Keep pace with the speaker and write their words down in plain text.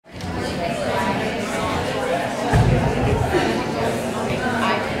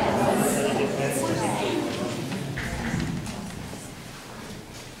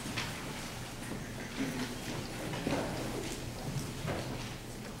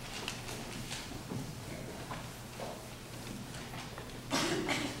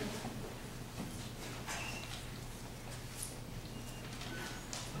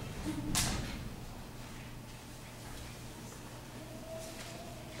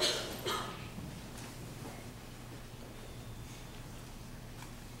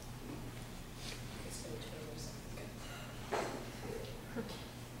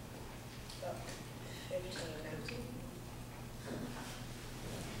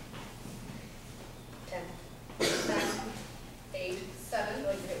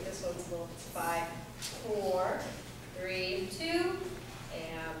5, 4, 3, 2,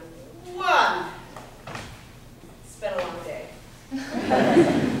 and 1. It's been a long day.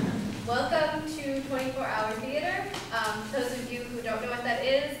 Welcome to 24-hour theater. Those of you who don't know what that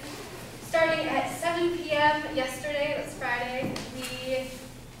is, starting at 7 p.m. yesterday, it was Friday, we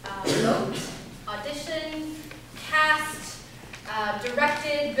wrote, auditioned, cast,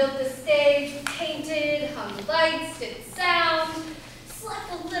 directed, built the stage, painted, hung lights, did sound,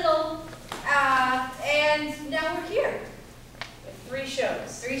 slept a little, and now we're here with 3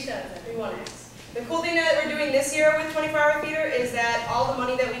 shows. 3 shows, every one acts. The cool thing that we're doing this year with 24-hour theater is that all the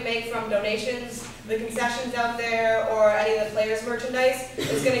money that we make from donations, the concessions out there, or any of the players' merchandise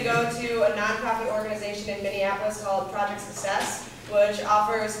is going to go to a nonprofit organization in Minneapolis called Project Success, which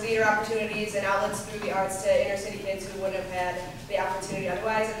offers theater opportunities and outlets through the arts to inner city kids who wouldn't have had the opportunity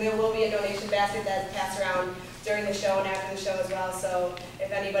otherwise. And there will be a donation basket that's passed around during the show and after the show as well. So if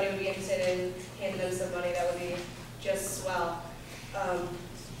anybody would be interested in handing them some money, that would be just swell.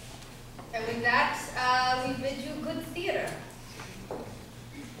 And with that, we bid you good theater.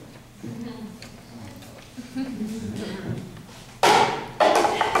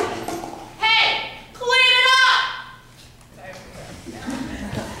 Hey, clean it up!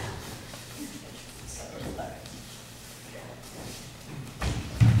 Sorry.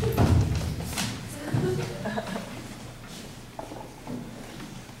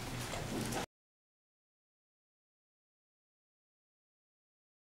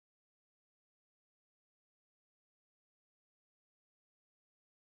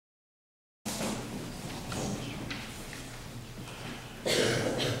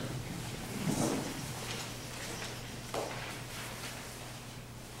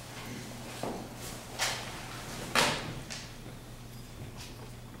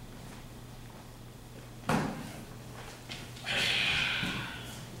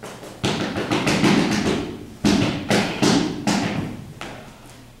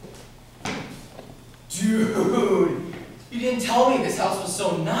 Dude, you didn't tell me this house was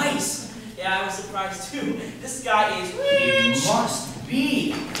so nice. Yeah, I was surprised too. This guy is rich. It must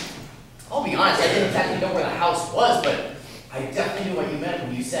be. I'll be honest, I didn't exactly know where the house was, but I definitely knew what you meant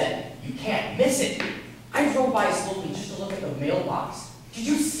when you said you can't miss it. I drove by slowly just to look at the mailbox. Did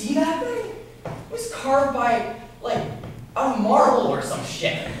you see that thing? It was carved by, like, a marble or some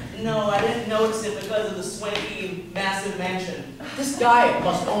shit. No, I didn't notice it because of the swanky, massive mansion. This guy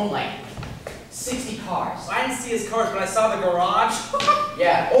must own, like, 60 cars. I didn't see his cars, but I saw the garage.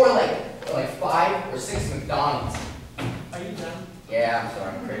 Yeah, or like 5 or 6 McDonald's. Are you done? Yeah, I'm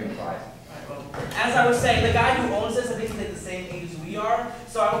sorry, I'm craving fries. Alright, well, as I was saying, the guy who owns this, I think he's like the same age as we are,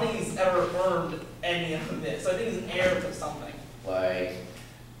 so I don't think he's ever earned any of this. So I think he's an heir to something. Like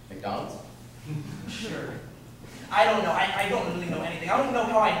McDonald's? Sure. I don't know. I don't really know anything. I don't even know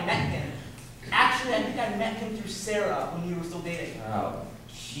how I met him. Actually, I think I met him through Sarah when we were still dating. Oh,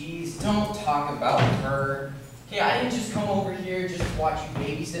 jeez, don't talk about her. Okay, I didn't just come over here just to watch you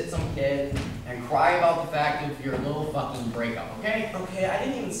babysit some kid and cry about the fact of your little fucking breakup, okay? Okay, I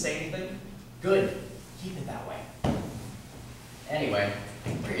didn't even say anything. Good. Keep it that way. Anyway,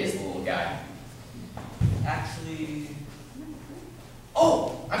 where is the little guy? Actually...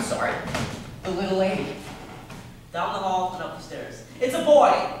 Oh, I'm sorry. The little lady. Down the hall and up the stairs. It's a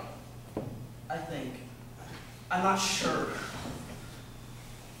boy! I think. I'm not sure.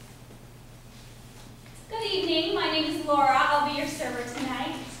 Good evening, my name is Laura. I'll be your server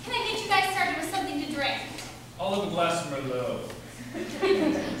tonight. Can I get you guys started with something to drink? I'll have a glass of Merlot. Would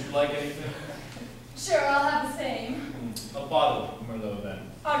you like anything? Sure, I'll have the same. A bottle of Merlot then.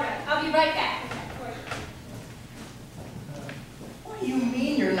 All right, I'll be right back. What do you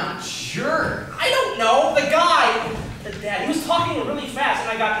mean you're not sure? I don't know. The guy, the dad, he was talking really fast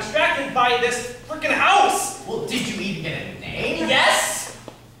and I got distracted by this freaking house. Well, did you even get a name? Yes!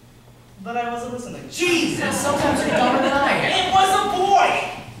 But I wasn't listening. Jesus, sometimes you're dumber than I am. It was a boy!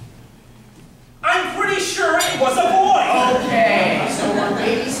 I'm pretty sure it was a boy! Okay, so we're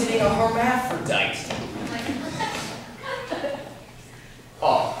babysitting a hermaphrodite.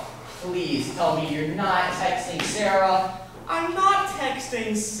 Oh, please tell me you're not texting Sarah. I'm not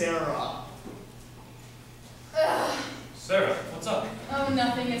texting Sarah. Ugh. Sarah, what's up? Oh,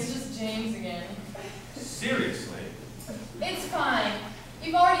 nothing. It's just James again. Seriously? It's fine.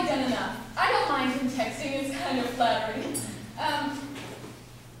 You've already done enough. I don't mind him texting. It's kind of flattering.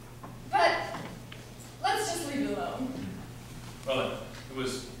 But let's just leave it alone. Well, it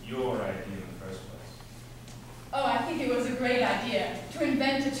was your idea in the first place. Oh, I think it was a great idea to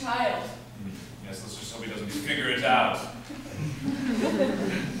invent a child. Yes, let's just hope he doesn't figure it out.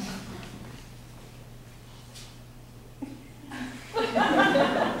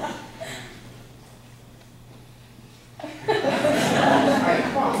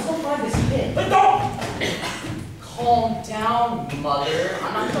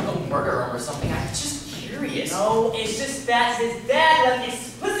 gonna go murder him or something. I'm just curious. No, it's just that his dad left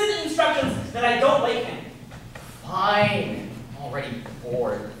explicit instructions that I don't like him. Fine. I'm already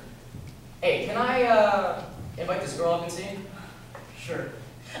bored. Hey, can I, invite this girl up and see you? Sure.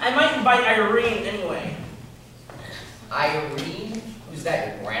 I might invite Irene anyway. Irene? Who's that,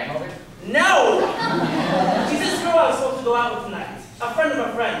 your grandmother? No! She's this girl I was supposed to go out with tonight. A friend of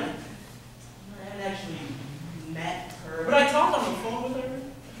a friend. I haven't actually met her, but I talked on the phone with her.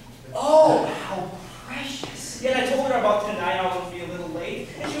 Oh, how precious. Yeah, and I told her about tonight I was going to be a little late,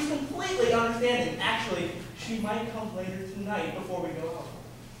 and she was completely understanding. Actually, she might come later tonight before we go out.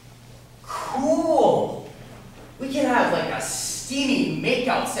 Cool. We can have like a steamy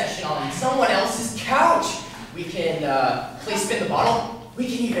makeout session on someone else's couch. We can play spin the bottle. We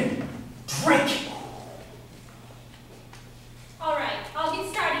can even drink. All right, I'll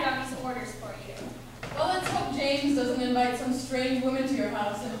get started on these orders for you. Well, let's hope James doesn't invite some strange woman to your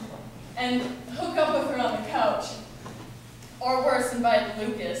house and hook up with her on the couch. Or worse, invite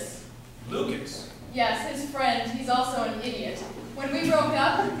Lucas. Lucas? Yes, his friend. He's also an idiot. When we broke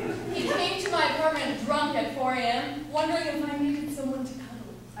up, he came to my apartment drunk at 4 a.m., wondering if I needed someone to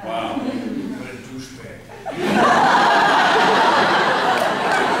cuddle. Wow, what a douchebag.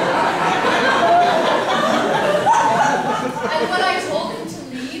 And when I told him to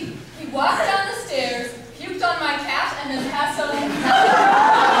leave, he walked down the stairs, puked on my cat, and then passed out.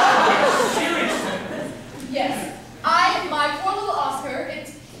 Seriously? Yes. My poor little Oscar,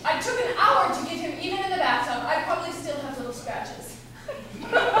 I took an hour to get him even in the bathtub. I probably still have little scratches.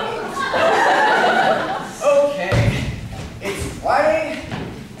 Okay, it's Friday,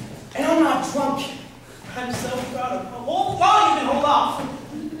 and I'm not drunk. I'm so proud of her. Hold on, you can hold off.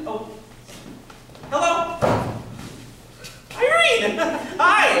 Oh. Hello? Irene!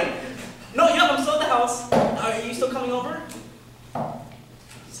 Hi! No, yep, I'm still at the house. Are you still coming over?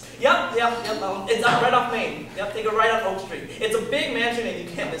 Yep. It's up right off Main. Yep, take it right on Oak Street. It's a big mansion and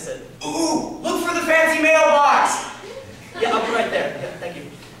you can't miss it. Ooh, look for the fancy mailbox. Yeah, I'll be right there. Yeah, thank you.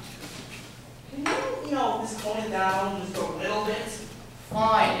 Can you know, just tone it down just a little bit?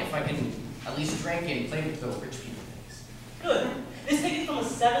 Fine, if I can at least drink and play with the rich people things. Good. Just take it from a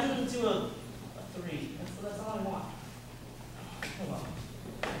 7 to a 3. That's all I want. Hold on.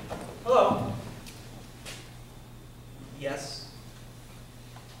 Hello? Yes?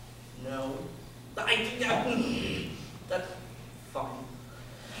 No? That's fine.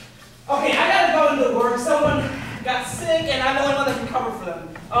 Okay, I gotta go into work. Someone got sick and I'm the only one that can cover for them.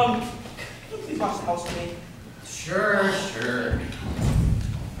 Can you please watch the house for me? Sure.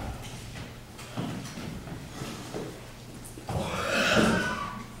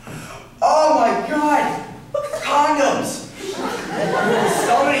 Oh my God! Condoms!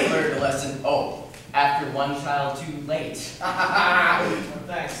 Somebody learned a lesson. Oh, after one child too late.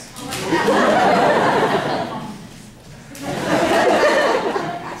 Thanks.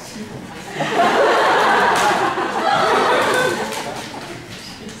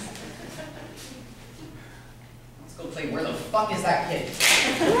 Let's go play Where the Fuck Is That Kid?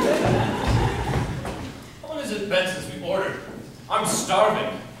 How long has it been since we ordered? I'm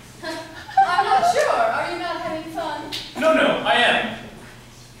starving. I'm not sure. Are you not having fun? No, I am.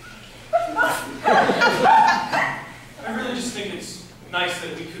 I really just think it's nice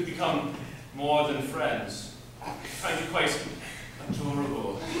that we could become more than friends. I find you quite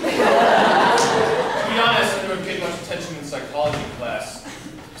adorable. To be honest, I never paid much attention in psychology class.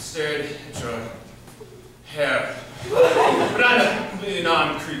 I stared at your hair. But not in a completely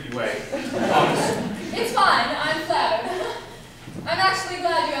non-creepy way. I promise. It's fine. I'm flattered. I'm actually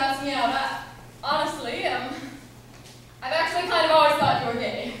glad you asked me out. Honestly, I've actually kind of always thought you were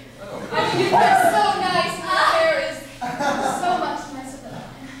gay. Oh. I mean, your hair's so nice, and your hair is so much nicer than mine.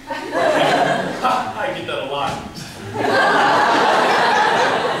 I get that a lot.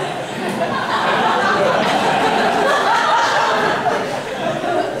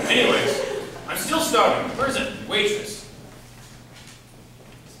 Anyways, I'm still starving. Where's it? Waitress.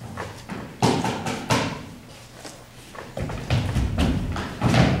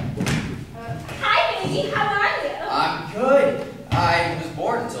 Hi, baby. How are you? I'm good. I was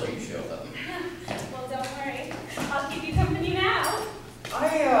bored until you showed up. Well, don't worry. I'll keep you company now. I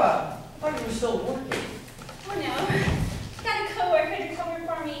thought you were still working. Oh, no. Got a coworker to cover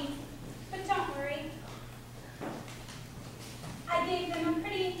for me. But don't worry. I gave them a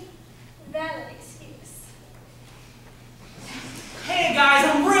pretty valid excuse. Hey guys,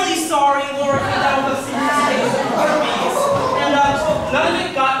 I'm really sorry Laura came down with a serious case of herpes. And so none of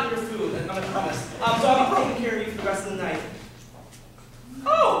it got in your food, I promise. So I'll be taking care of you for the rest of the night.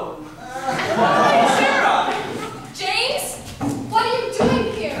 Oh! Hey, Sarah! James, what are you doing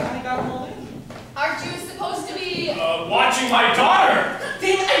here? watching my daughter!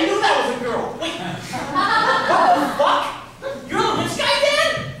 Damn it, I knew that was a girl! Wait! What the fuck? You're the rich guy,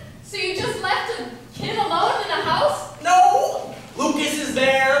 Dad? So you just left a kid alone in a house? No! Lucas is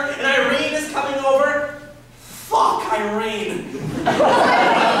there, and Irene is coming over. Fuck Irene!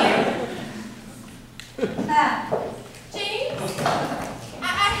 James?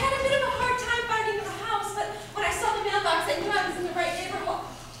 I had a bit of a hard time finding the house, but when I saw the mailbox, I knew I was in the right neighborhood.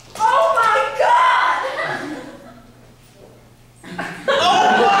 Oh my God! Oh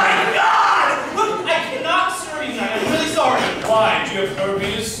my God! Look, I cannot serve you tonight. I'm really sorry. Why? Do you have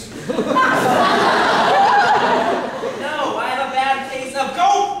herpes? No, I have a bad case of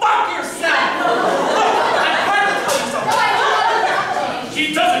go fuck yourself! Look, I'm trying to tell you something. He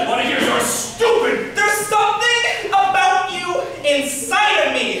doesn't want to hear you're stupid! There's something about you inside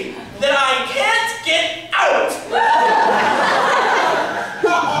of me that I can't get out!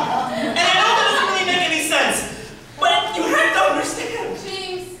 And I know that doesn't really make any sense, but you have to understand.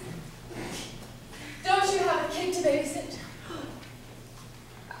 James, don't you have a kid to babysit?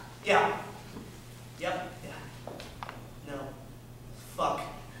 Yeah. Yep. Yeah. No. Fuck.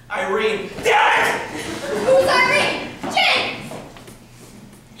 Irene. Damn it! Who's Irene? James!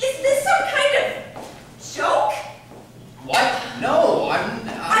 Is this some kind of joke? What? No, I I'm don't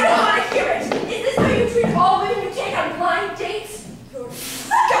not. want to hear it. Is this how you treat all women you take on blind dates? You're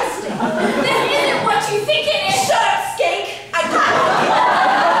disgusting. This isn't what you think it is. Shut up, skank!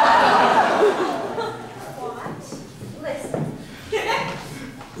 What? Listen.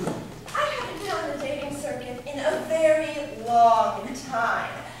 I haven't been on the dating circuit in a very long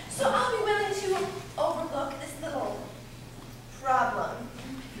time, so I'll be willing to overlook this little problem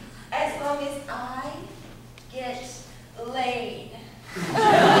as long as I get laid.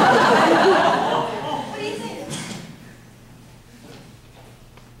 What do you think?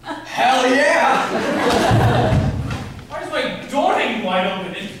 Hell yeah! Why is my door hanging wide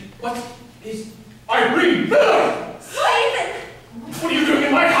open? And what is Irene Miller? Raven! What are you doing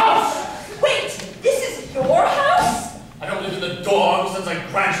in my house? Wait, this is your house? I don't live in the dog since I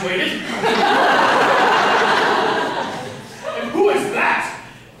graduated. And who is that?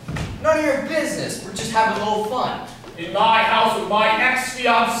 None of your business. We're just having a little fun. In my house with my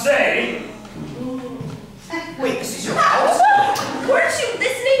ex-fiancée? Wait, this is your house? Weren't you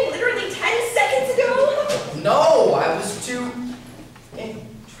listening literally 10 seconds ago? No, I was too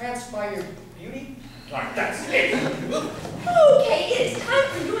entranced by your beauty. Alright, that's it. Okay, it is time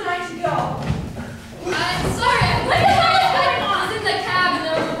for you and I to go. I'm sorry, I was in the cab and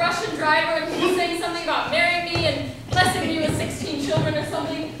there was a Russian driver and he was saying something about marrying me and blessing me with 16 children or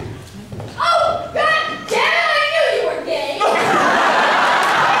something. Oh, God damn it, I knew you were gay!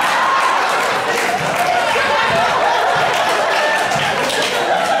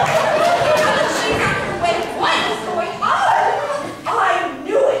 She's on her way. What is going on? I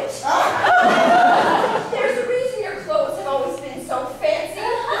knew it. There's a reason your clothes have always been so fancy.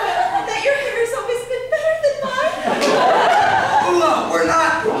 That your hair's always been better than mine. Look, we're not.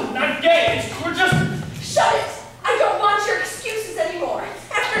 Not gay, we're just... Shut it! I don't want your excuses anymore.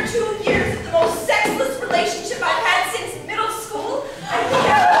 After 2 years of the most sexless relationship I've had since middle school, I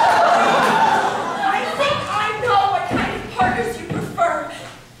think I know what kind of partners you prefer.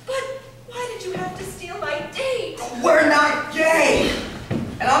 But why did you have to steal my date? We're not gay.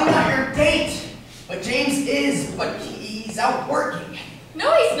 And I'm not your date. But James is, but he's out working.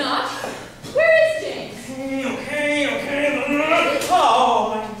 No, he's not. Where is James? Okay.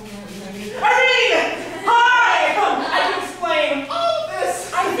 Oh, Irene! Hi! I can explain all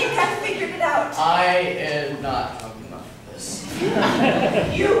this. I think I figured it out. I am not talking about this.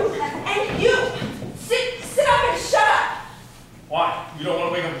 You and you! Sit up and shut up! Why? You don't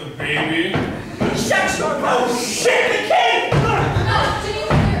want to wake up the baby? Shut your mouth! Oh shit, the kid! No,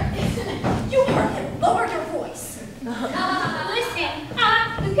 James, here. You heard him. Lower your voice. Listen, Lucas,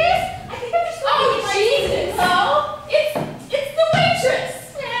 I think I'm just Oh, like Jesus! No, it's the waitress!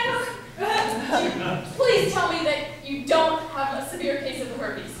 Please tell me that you don't have a severe case of the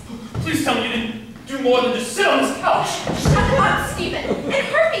herpes. Please tell me you didn't do more than just sit on this couch. Shut up, Stephen. And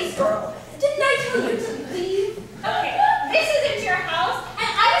herpes girl. Didn't I tell you to leave? Okay, this isn't your house, and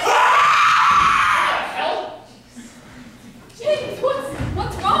I Hell? James,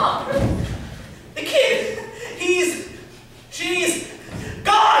 what's wrong? The kid, she's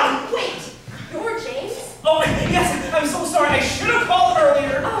gone! Wait, you're James? Oh, yes, I'm so sorry. I should have called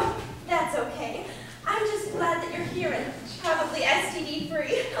earlier. Oh, that's okay. I'm just glad that you're here and probably STD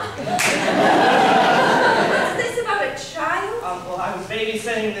free. What's this about a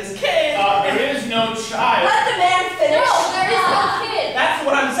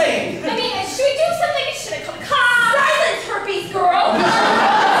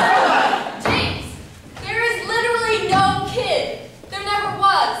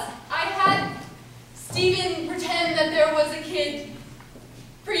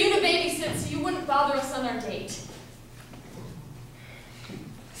babysit so you wouldn't bother us on our date.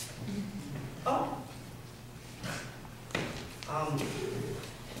 Oh.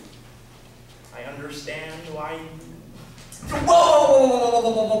 I understand why. Whoa!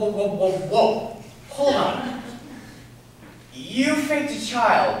 Hold on. You faked a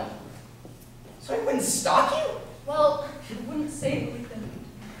child, so I wouldn't stalk you? Well, I wouldn't say it like that.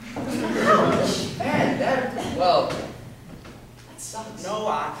 Ouch! Man, well, that sucks. No,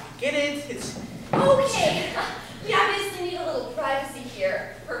 I get it. It's. Okay, we obviously need a little privacy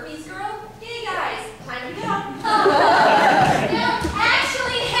here. Herpes girl? Hey guys, time to go. I don't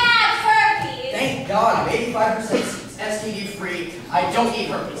actually have herpes. Thank God, I'm 85% STD free. I don't need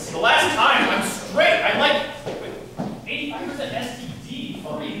herpes. The last time, I'm straight. I'm like 85% STD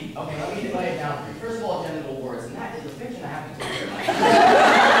free. Okay, let me divide it down. First of all, genital warts, and that is a fiction I have to take care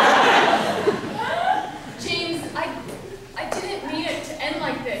of. James, I didn't mean it to end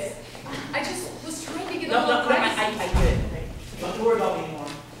like this. I just was trying to get a No, little I privacy. get it. You don't have to worry about me anymore.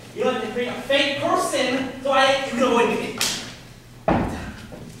 You don't have to create a fake person so you can avoid me.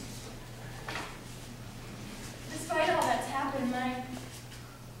 Despite all that's happened,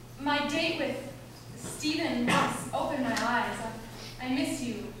 my date with Stephen has opened my eyes. I miss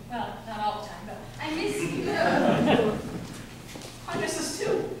you. Well, not all the time, but I miss you. I miss us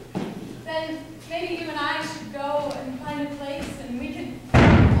too. Then maybe you and I should go and find a place and we can...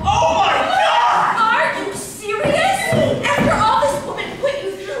 Oh my God! Are you serious? After all this woman put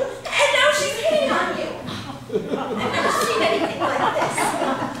you through, and now she's hitting on you. I've never seen anything like this.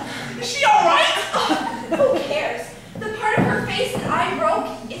 Is she alright? Who cares? The part of her face that I broke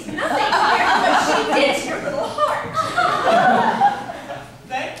is nothing compared to what she did to your little heart.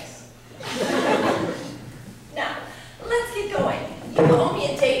 Thanks. Now, let's get going. You owe me a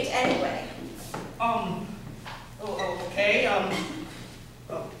date anyway. Okay,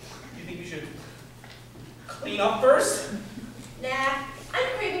 you think you should clean up first? Nah, I'm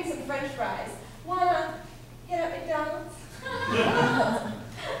craving some French fries. Wanna hit up McDonald's?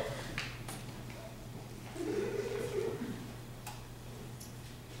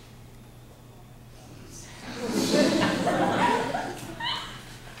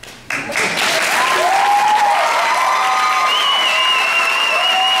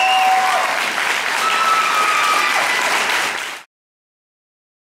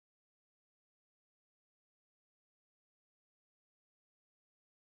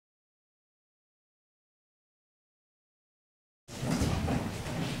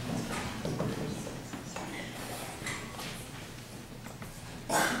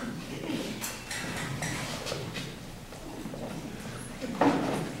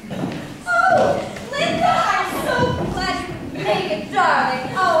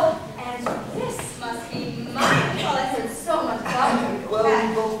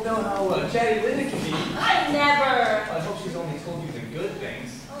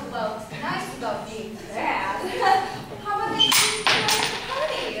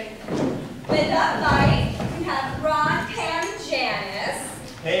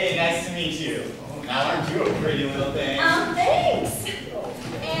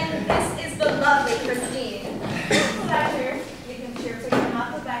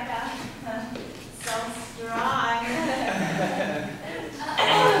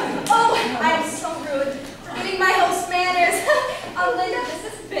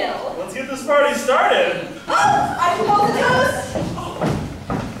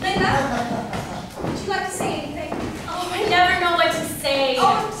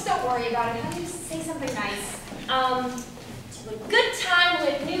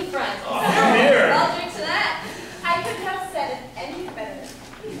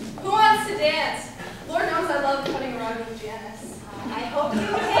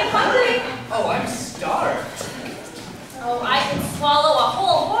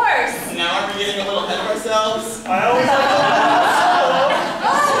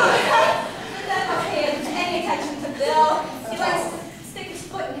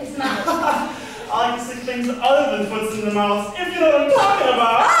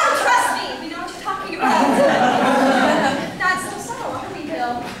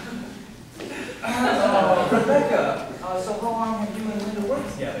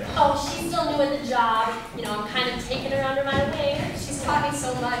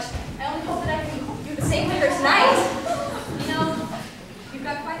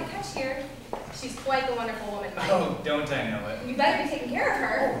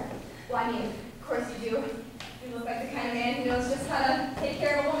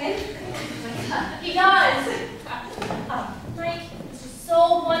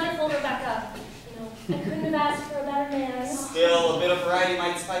 Still a bit of of variety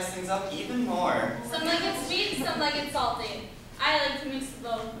might spice things up even more. Some like it sweet, some like it salty. I like to mix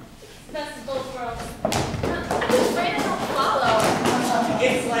both. Best of both worlds. I'm afraid I don't follow.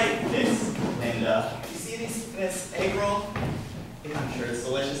 It's like this, Linda. You see this egg roll? I'm sure it's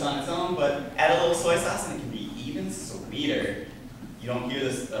delicious on its own, but add a little soy sauce and it can be even sweeter. You don't hear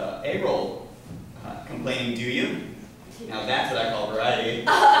this egg roll complaining, do you? Now that's what I call variety. I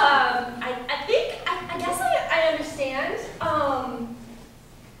guess I understand.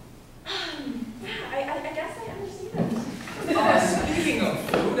 I guess I understand. Speaking of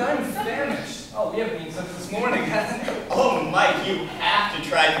food, I'm famished. Oh, we haven't eaten since this morning. Oh, Mike, you have to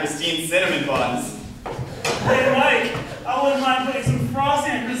try Christine's cinnamon buns. Hey, Mike, I wouldn't mind putting some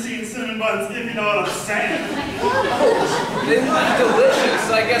frosting on Christine's cinnamon buns, if you know what I'm saying. They look delicious.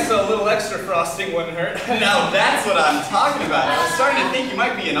 I guess a little extra frosting wouldn't hurt. Now that's what I'm talking about. I was starting to think you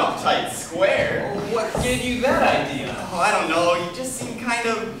might be an uptight square. What gave you that idea? Oh, I don't know. You just seem kind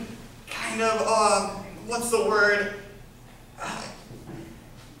of, what's the word?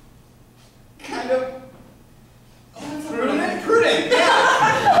 Prudent,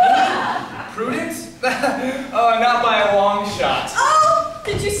 yeah. Prudence? Oh, not by a long shot. Oh,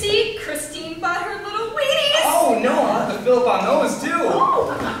 did you see? Christine bought her little weenies. Oh, no, I'll have to fill up on those, too.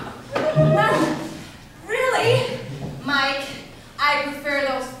 Oh, really? Mike, I prefer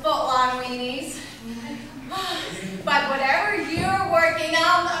those foot-long weenies. But whatever you're working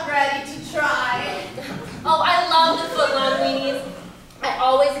on, I'm ready to try. Oh, I love the foot-long weenies. I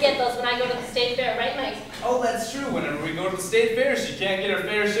always get those when I go to the state fair, right, Mike? Oh, that's true. Whenever we go to the state fair, she can't get her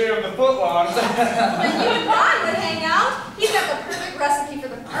fair share of the footlongs. When you and Ron would hang out, he's got the perfect recipe for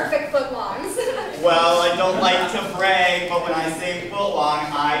the perfect footlongs. Well, I don't like to brag, but when I say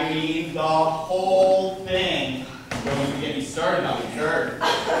footlong, I mean the whole thing. Don't even get me started on the jerk.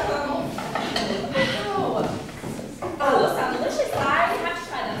 Those sound delicious. I have to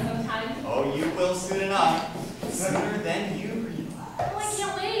try them sometime. Oh, you will soon enough. Sooner than you realize. Oh, I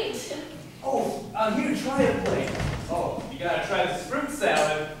can't wait. Oh, here, try a plate. Oh, you gotta try this fruit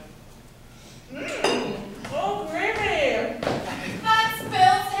salad. Oh, creamy. That's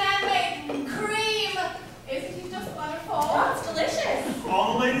Bill's handmade cream. Isn't he just wonderful? Oh, it's delicious.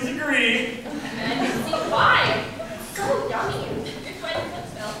 All the ladies agree. And I can see why. So yummy. You're quite a cook,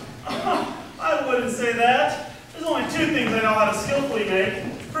 Bill. I wouldn't say that. There's only two things I know how to skillfully make.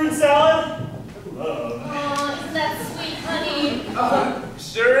 Fruit salad and love. Oh, isn't that sweet, honey?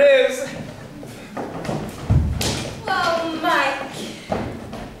 Sure is. Well, Mike,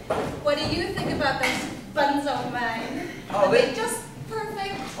 what do you think about those buns of mine? Oh, Are they just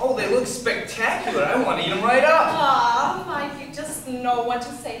perfect? Oh, they look spectacular. I want to eat them right up. Aw, Mike, you just know what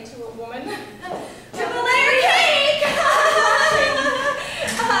to say to a woman. Triple layer cake!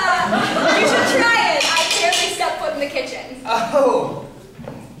 You should try it. I barely stepped foot in the kitchen. Oh.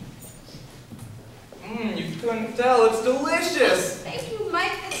 You couldn't tell. It's delicious. Thank you,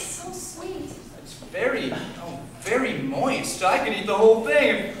 Mike. That's so sweet. It's very moist. I could eat the whole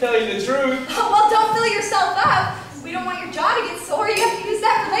thing, to tell you the truth. Well, don't fill yourself up. We don't want your jaw to get sore. You have to use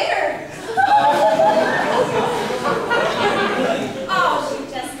that for later. Oh, she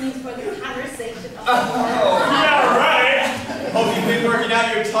just needs for the conversation. Yeah, right. Hope you've been working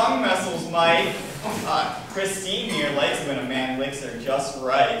out your tongue muscles, Mike. Christine here likes when a man licks her just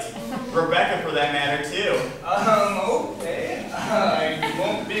right. Rebecca, for that matter, too. Okay. I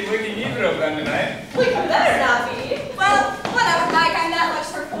won't be licking either of them tonight. We better not be. Well, whatever, Mike. I'm not much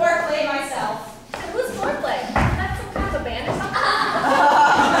for foreplay myself. Who's foreplay? That's some kind of a band or something?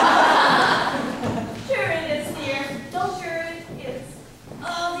 Sure it is, dear. Don't sure it is.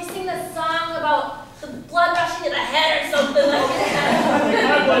 Oh, they sing that song about the blood rushing to the head or something like that. I think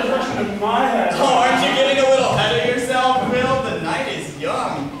my blood's rushing to my head. Oh, aren't you getting a little ahead of yourself, Bill? The night is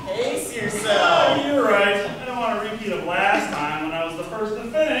young. Pace yourself. Oh, you're right. I don't want a repeat of last time when I was the first to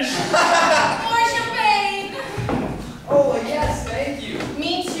finish. More champagne. Oh, yes, thank you.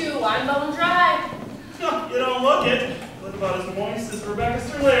 Me too. I'm bone dry. You don't look it. You look about as moist as Rebecca's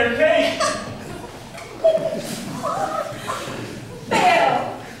three-layer cake.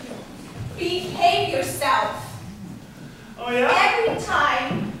 Bill, behave yourself. Oh, yeah? Every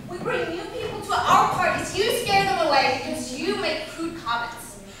time we bring new people to our parties, you scare them away because you make crude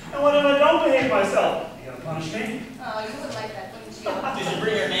comments. And what if I don't behave myself? You gonna punish me? Oh, you would like that, wouldn't you? Did you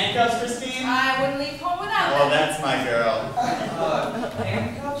bring your handcuffs, Christine? I wouldn't leave home without Oh, them. that's my girl.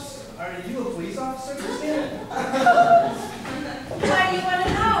 Handcuffs? Are you a police officer, Christine? Why do you want to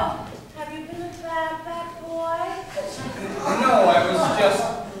know? Have you been with that boy? No, I was just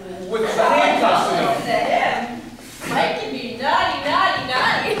with the handcuffs on. Mike can be naughty, naughty,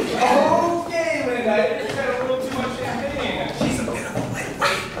 naughty. Okay, Linda, I just had a little too much champagne. She's a bit of a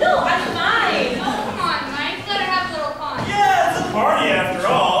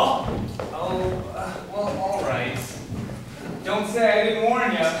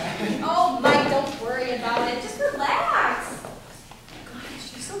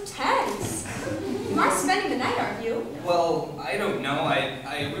are spending the night, aren't you? Well, I don't know.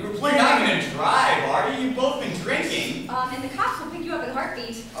 We were You're playing. not gonna drive, are you? You've both been drinking. And the cops will pick you up in a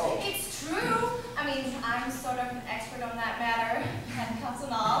heartbeat. Oh. It's true. I mean, I'm sort of an expert on that matter. Handcuffs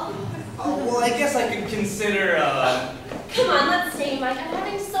and all. Oh, well, I guess I could consider, Come on, let's stay, Mike. I'm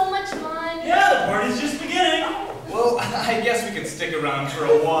having so much fun. Yeah, the party's just beginning. well, I guess we could stick around for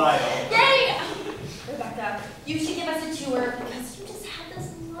a while. Yay! Rebecca, you should give us a tour because you just had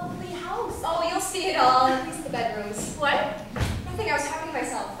this lovely house. Oh, you'll see it all, at least the bedrooms. What? Nothing, I was talking to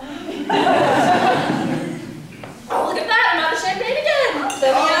myself. Oh, look at that! I'm out of champagne again.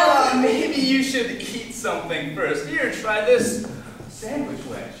 There we go. Maybe you should eat something first. Here, try this sandwich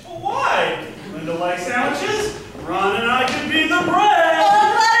wedge. Well, why? Linda likes sandwiches. Ron and I could be the bread.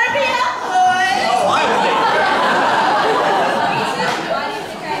 Oh, let her be a boy! Oh, I would think. Me too. Why do you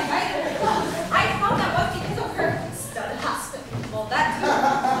think I invited her? I thought that was because of her stud husband. Well, that too.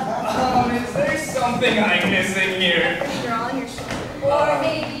 Is there something I'm missing here? You're all on your shoulder. Or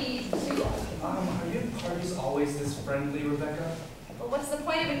maybe two. Are your parties always this friendly, Rebecca? Well, what's the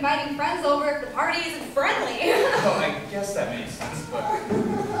point of inviting friends over if the party isn't friendly? Oh, I guess that makes sense, but...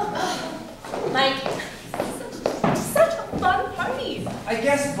 Mike, such a fun party. I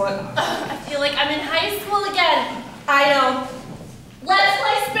guess, but... I feel like I'm in high school again. I know. Let's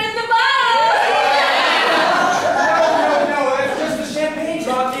play spin the ball! No, it's just the champagne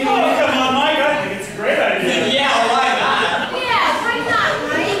talking. Oh, come on, Mike. I think it's a great idea. Yeah, why not? Yeah, why not,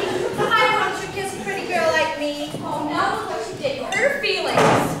 right? Why won't you kiss a pretty girl like me? Oh, now look what you did. You hurt her feelings.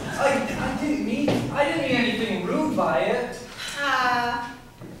 I didn't mean anything rude by it.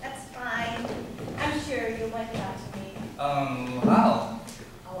 That's fine. I'm sure you'll like that to me. How?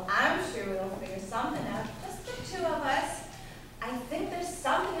 Oh, I'm sure we'll figure something out. Just the two of us. I think there's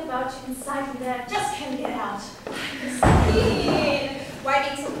something about you inside me that I just can't get out. Christine! Why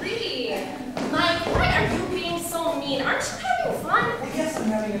being so greedy? Mike, why are you being so mean? Aren't you having fun? I guess I'm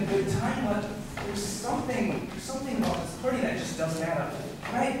having a good time, but there's something about this party that just doesn't add up.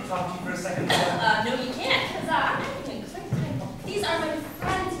 Can I talk to you for a second? No, you can't, because I'm having a great time. These are my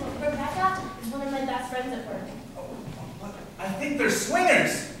friends. Rebecca is one of my best friends at work. What? I think they're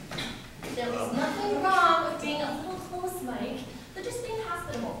swingers. There is nothing wrong with being a little close, Mike. They're just being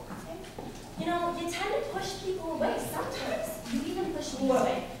hospitable. Okay? You know, you tend to push people away. Sometimes you even push me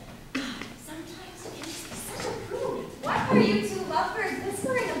away. Sometimes you can just be such a prude. What are you two lovebirds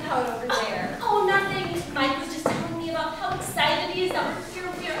whispering about over there? Oh, nothing. Mike was just telling me about how excited he is that we're here.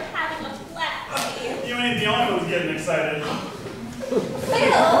 We are having a blast. You ain't the only one who's getting excited.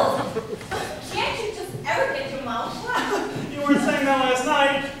 Phil! Can't you just ever get your mouth shut? You weren't saying that last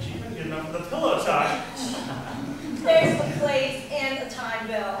night. She couldn't get enough of the pillow talk. There's a place and a time,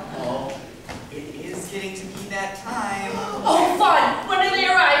 Bill. Oh, it is getting to be that time. Oh, fun. When are they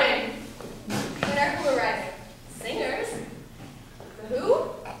arriving? When are who arriving? Singers. The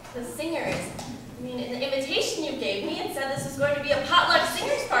who? The singers. I mean, in the invitation you gave me, it said this was going to be a potluck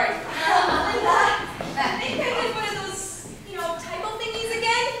singers party. That thing is one of those, typo thingies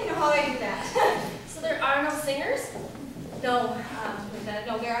again. You know how I do that. So there are no singers? No,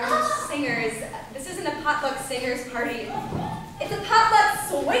 there are no singers. This isn't a potluck singers party. It's a potluck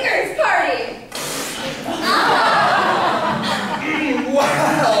swingers party.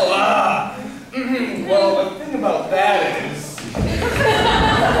 Well, the thing about that is...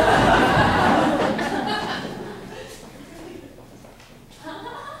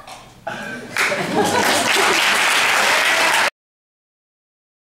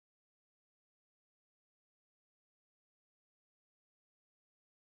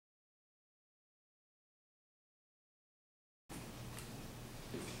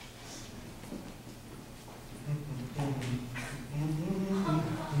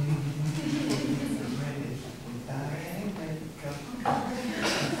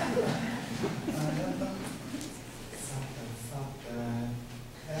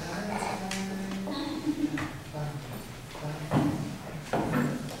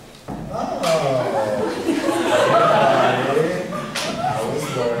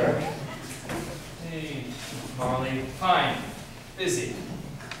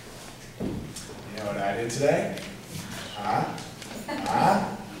 Today? Huh?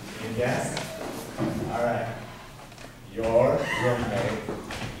 You guessed? All right. Your roommate,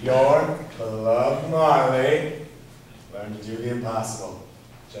 your beloved Marley, learned to do the impossible.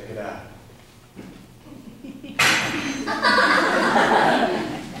 Check it out.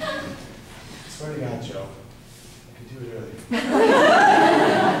 Swear to God, Joe, I could do it earlier.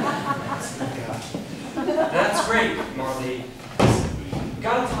 Swear to God. That's great, Marley.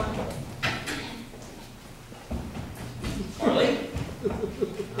 Gotta talk about it. Marley?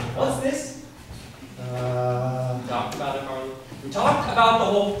 What's this? about the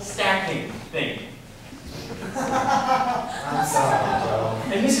whole stacking thing. I'm sorry, Joe.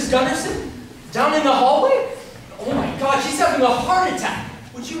 And Mrs. Gunderson? Down in the hallway? Oh my God, she's having a heart attack.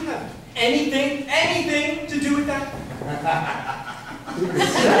 Would you have anything to do with that?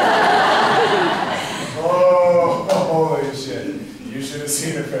 Oh, holy shit. You should have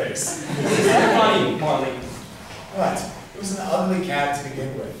seen her face. This is funny, Marley. What? It was an ugly cat to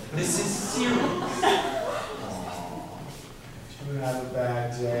begin with. This is serious. You have a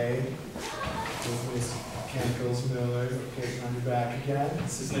bad day. Miss Chemicals Miller getting on your back again.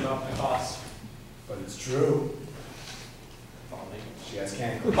 This isn't about the cost. But it's true. Marley. She has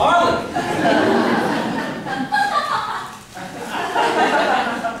chemicals. Marley!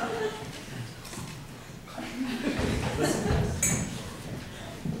 Listen.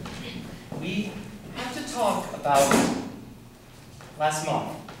 We have to talk about last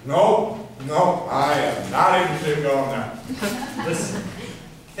month. No, I am not interested in going there. Listen,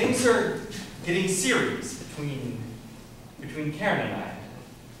 things are getting serious between Karen and I.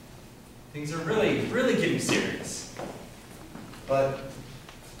 Things are really getting serious. But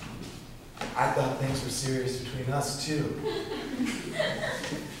I thought things were serious between us too.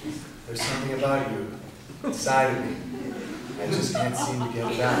 There's something about you inside of me. I just can't seem to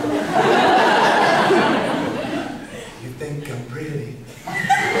get it out. You think I'm pretty.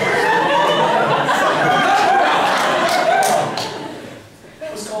 It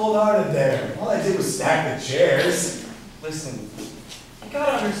was cold-hearted there. All I did was stack the chairs. Listen, you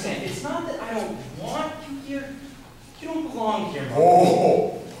gotta understand, it's not that I don't want you here. You don't belong here. I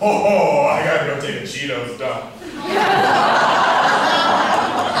gotta go take a Cheetos dump.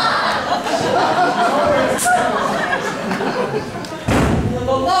 For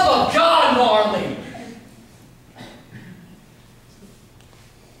the love of God, Marley!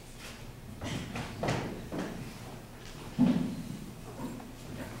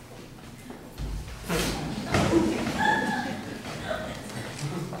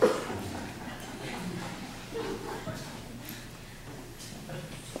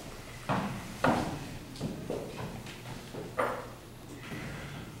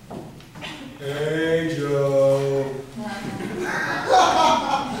 Hey, Joe.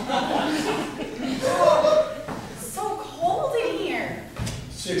 So cold in here.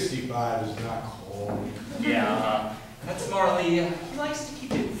 65 is not cold. Yeah, that's Marley. He likes to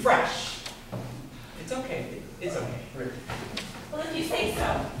keep it fresh. It's okay. It's okay. Really. Well, if you say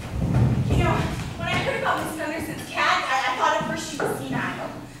so. You know, when I heard about Miss Gunderson's cat, I thought at first she was senile.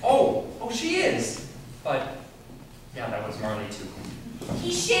 Oh, she is. But, yeah, that was Marley too.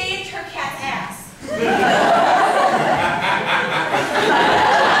 He shaved her cat's ass.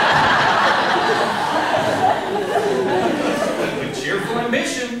 A cheerful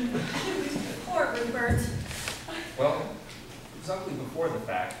ambition. Poor Rupert. Well, it was ugly before the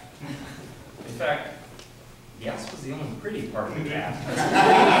fact. In fact, the ass was the only pretty part of the cat.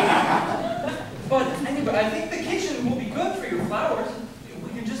 But anyway, I think the kitchen will be good for your flowers. We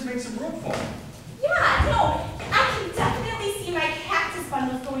can just make some room for them. Yeah, no, I can definitely see my cactus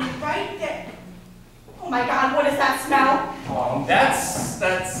bundles going right there. Oh my God, what is that smell?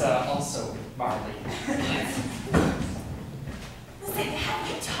 That's also Marley. Listen, have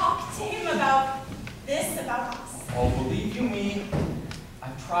you talked to him about this, about us? Oh, believe you me,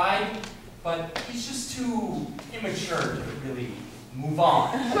 I've tried, but he's just too immature to really move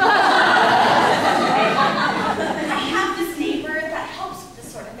on. I have this neighbor that helps with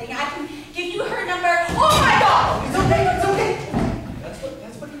this sort of thing. I can give you her number. Oh my God! It's okay, it's okay.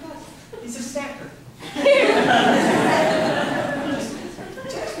 That's what he does. He's a stacker. Just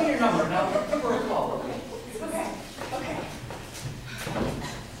text me your number and I'll give her a call, okay? Okay.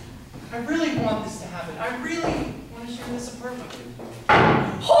 I really want this to happen. I really want to share this apartment with you.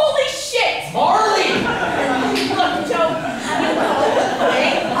 Holy shit! Marley! Look, Joe, I'm gonna go.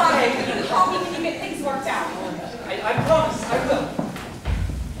 Okay? Alright, you can call me when you get things worked out. I promise, I will.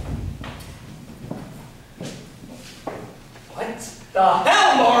 What the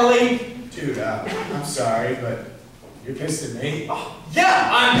hell, Marley? Dude, I'm sorry, but you're pissed at me. Oh, yeah,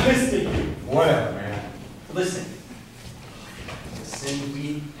 I'm pissed at you. Whatever, man. Listen,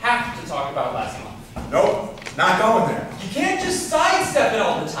 we have to talk about last month. Nope, not going there. You can't just sidestep it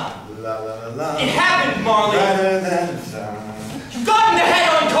all the time. La la la la. It happened, Marley. La, la, la, la. You got in the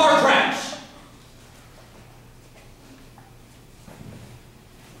head-on car crash.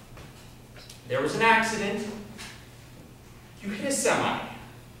 There was an accident. You hit a semi.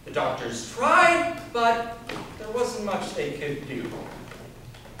 The doctors tried, but there wasn't much they could do.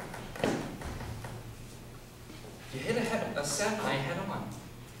 You hit a semi head-on.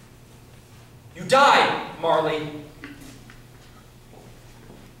 You died, Marley.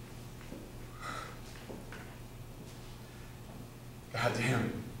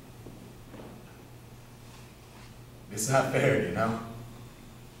 Goddamn. It's not fair, you know?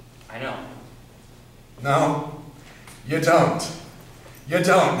 I know. No, you don't. You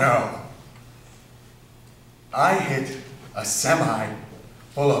don't know. I hit a semi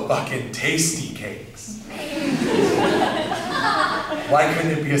full of fucking tasty cakes. Why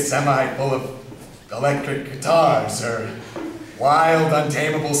couldn't it be a semi full of electric guitars or wild,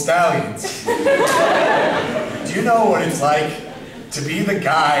 untamable stallions? Do you know what it's like to be the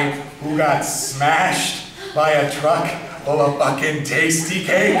guy who got smashed by a truck full of fucking tasty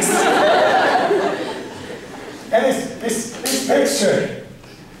cakes? And this picture,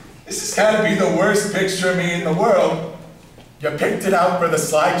 this has got to be the worst picture of me in the world. You picked it out for the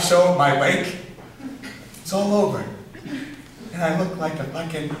slideshow at my wake. It's all over. And I look like a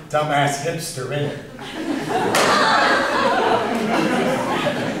fucking dumbass hipster in it.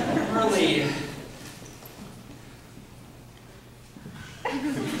 Marley.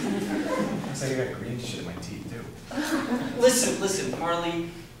 Looks like I got green shit in my teeth, too. Listen, Marley.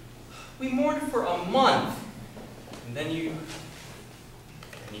 We mourned for a month. And then you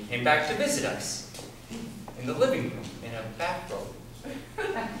came back to visit us. In the living room, in a bathrobe.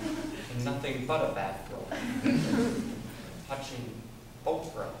 And nothing but a bathrobe. Touching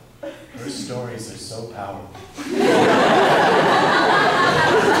Oprah. Her stories are so powerful.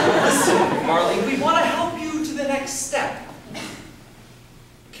 Listen, Marley, we want to help you to the next step.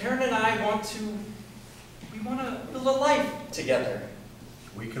 Karen and I want to build a life together.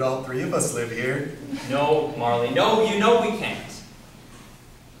 We could all three of us live here. No, Marley, no, you know we can't.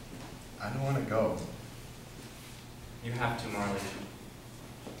 I don't want to go. You have to, Marley.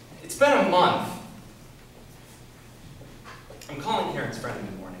 It's been a month. I'm calling Karen's friend in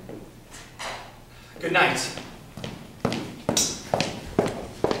the morning. Good night.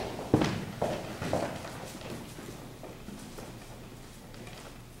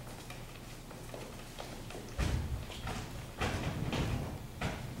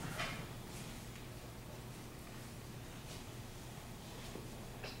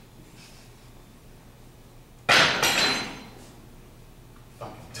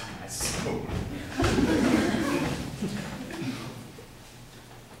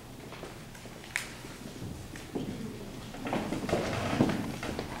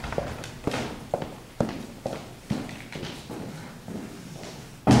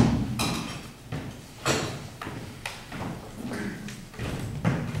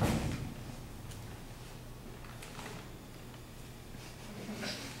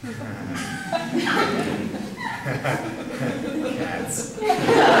 Cats.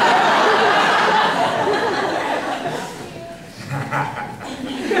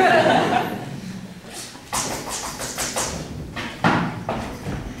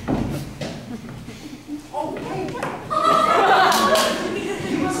 Oh, hey.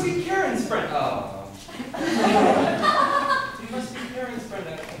 You must be Karen's friend. Oh. You must be Karen's friend.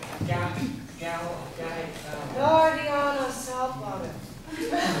 Guy. Guardiana Saltwater.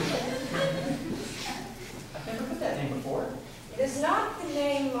 I've never heard that name before. It is not the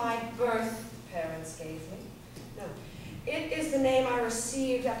name my birth parents gave me. No. It is the name I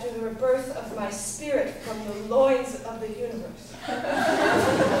received after the rebirth of my spirit from the loins of the universe.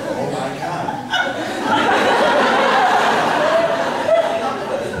 Oh my God.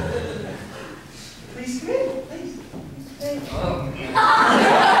 Please come in, please. Thank you.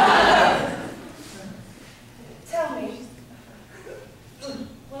 Tell me,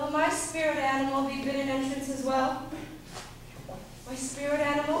 will my spirit animal be bidden entrance as well? My spirit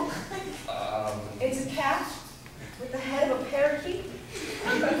animal? It's a cat with the head of a parakeet.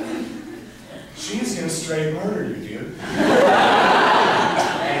 She's gonna straight murder you, dude. And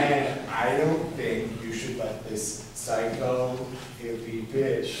I don't think you should let this psycho, hippie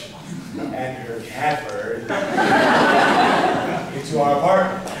bitch and her catbird into our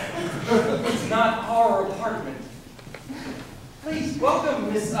apartment. It's not our apartment. Please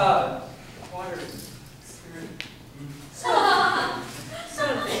welcome Miss Water Spirit.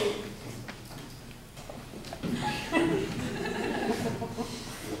 Something.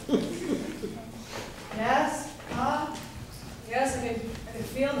 Yes, yes, I can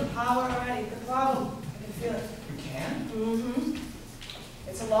feel the power already. The problem, I can feel it. You can? Mm-hmm.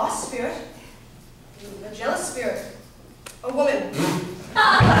 It's a lost spirit, a jealous spirit, a woman.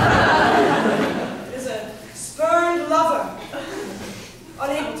 It is a spurned lover,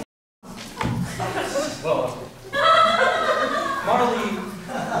 unable to. Well, Marley, he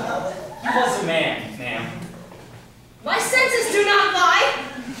was a man, ma'am. My senses do not lie.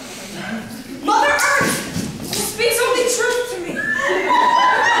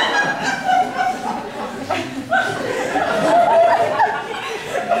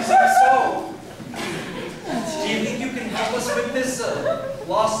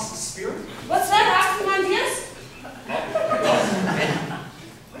 lost spirit? What's that, Ozymandias?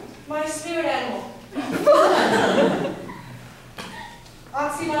 My spirit animal.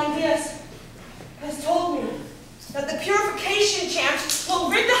 Ozymandias has told me that the purification chant will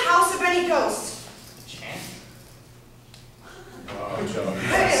rid the house of any ghost. Chant? Oh, Joe.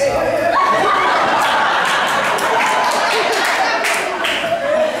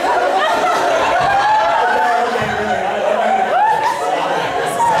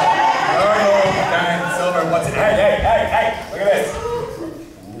 Hey, look at this.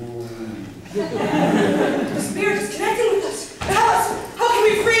 The spirit is connecting with us. Alice, how can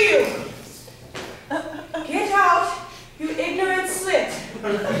we free you? Get out, you ignorant slit.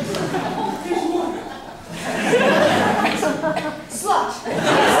 There's more. Slut.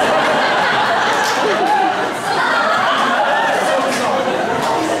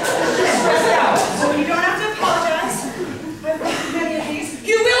 So you don't have to apologize. I've read many of these.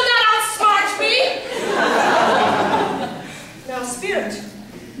 You will not outsmart me! Now, spirit,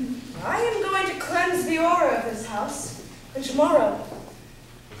 I am going to cleanse the aura of this house, and tomorrow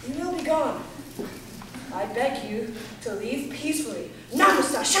you will be gone. I beg you to leave peacefully.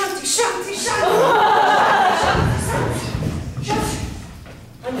 Namaste, shanti, shanti, shanti. Shanti.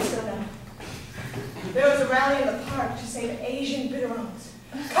 Understand now. There was a rally in the park to save Asian bitter wrongs.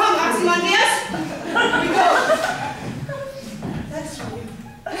 Come, Ozymandias! We go. That's for you.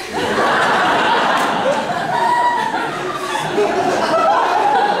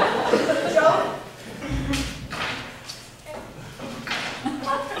 Joe?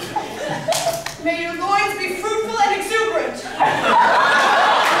 May your loins be fruitful and exuberant.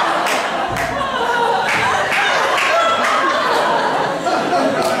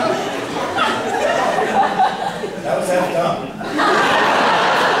 That was half done.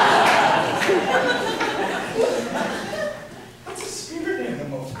 That's a spirit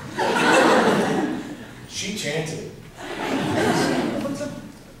animal. She chanted. What's a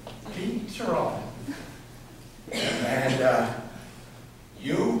Peteron? And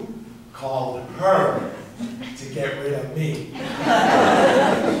you called her to get rid of me.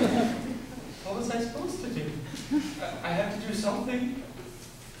 What was I supposed to do? I have to do something.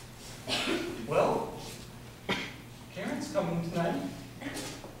 Well, Karen's coming tonight.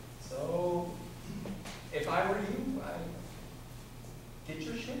 So, if I were you, I'd get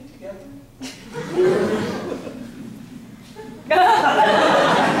your shit together.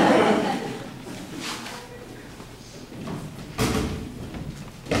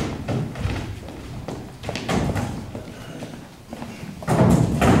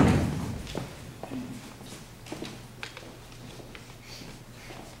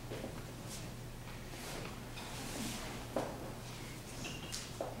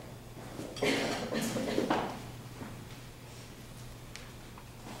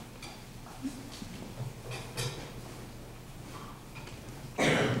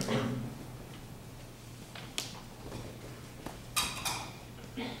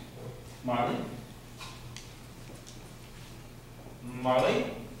 Marley? Marley?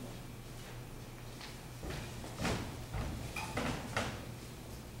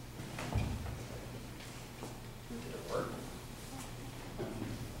 Did it work?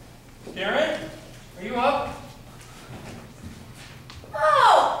 Karen? Are you up?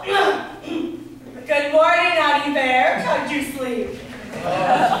 Oh! Good morning, honey bear. How'd you sleep?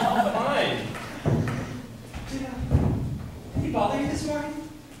 Fine. Did he bother you this morning?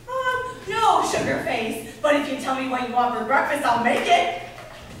 No, sugar face. But if you tell me what you want for breakfast, I'll make it.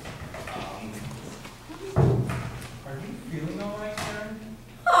 Are you feeling all right, Karen?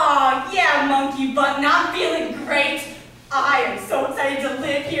 Oh, yeah, monkey butt, not feeling great. I am so excited to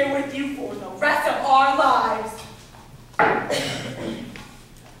live here with you for the rest of our lives.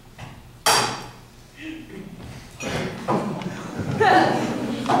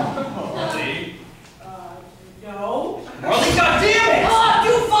 Marley? No. Marley, goddammit! Oh,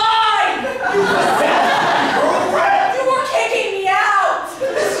 you fine! You pathetic girlfriend! You were kicking me out!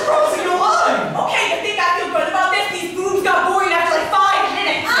 This is crossing the line! Okay, you think I feel good about this? These boobs got boring after like 5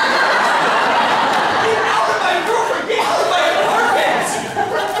 minutes. Get out of my girlfriend! Get out of my apartment!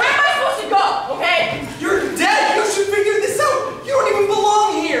 Where am I supposed to go, okay? You're dead! You should figure this out!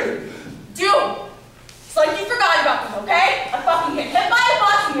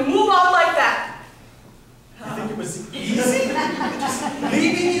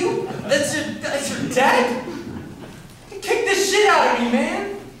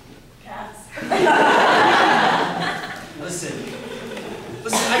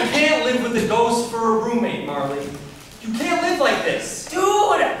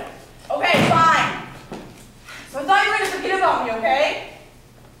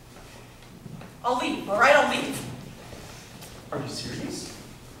 I'll leave, all right? I'll leave. Are you serious?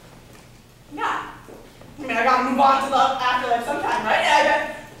 Yeah. I mean, I gotta move on to the afterlife sometime,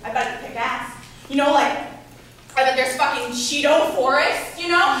 right? I bet kick ass. You know, like, I bet there's fucking Cheeto forests, you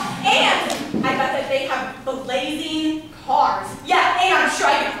know? And I bet that they have blazing cars. Yeah, and I'm sure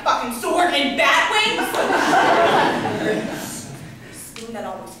I get a fucking sword and bat wings. Spoon that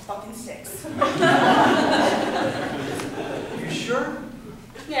always fucking sticks. You sure?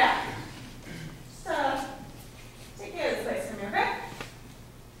 Yeah. Just, take care of this place for me, okay?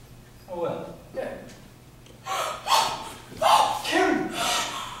 Oh well. Good. Karen!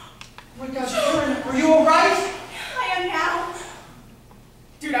 Oh my gosh, Karen, are you alright? I am now.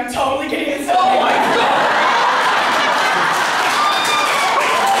 Dude, I'm totally getting inside. Oh my god!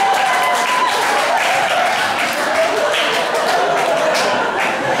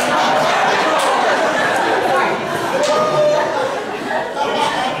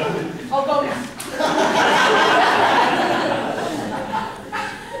 I'll go now.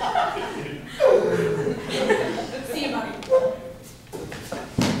 See you, buddy.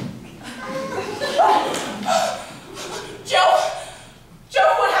 Joe! Joe,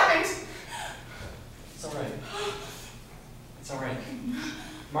 what happened? It's alright. It's alright.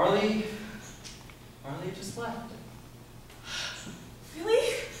 Marley just left. Really?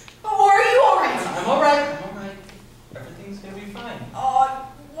 Oh, are you alright? I'm alright. I'm alright. Everything's gonna be fine. Oh,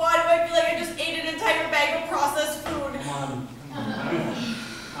 why do I feel like I just ate an entire bag of processed food? Come on.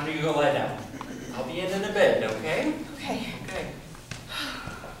 Why don't you go lie down? I'll be in a bit, okay? Okay. Okay.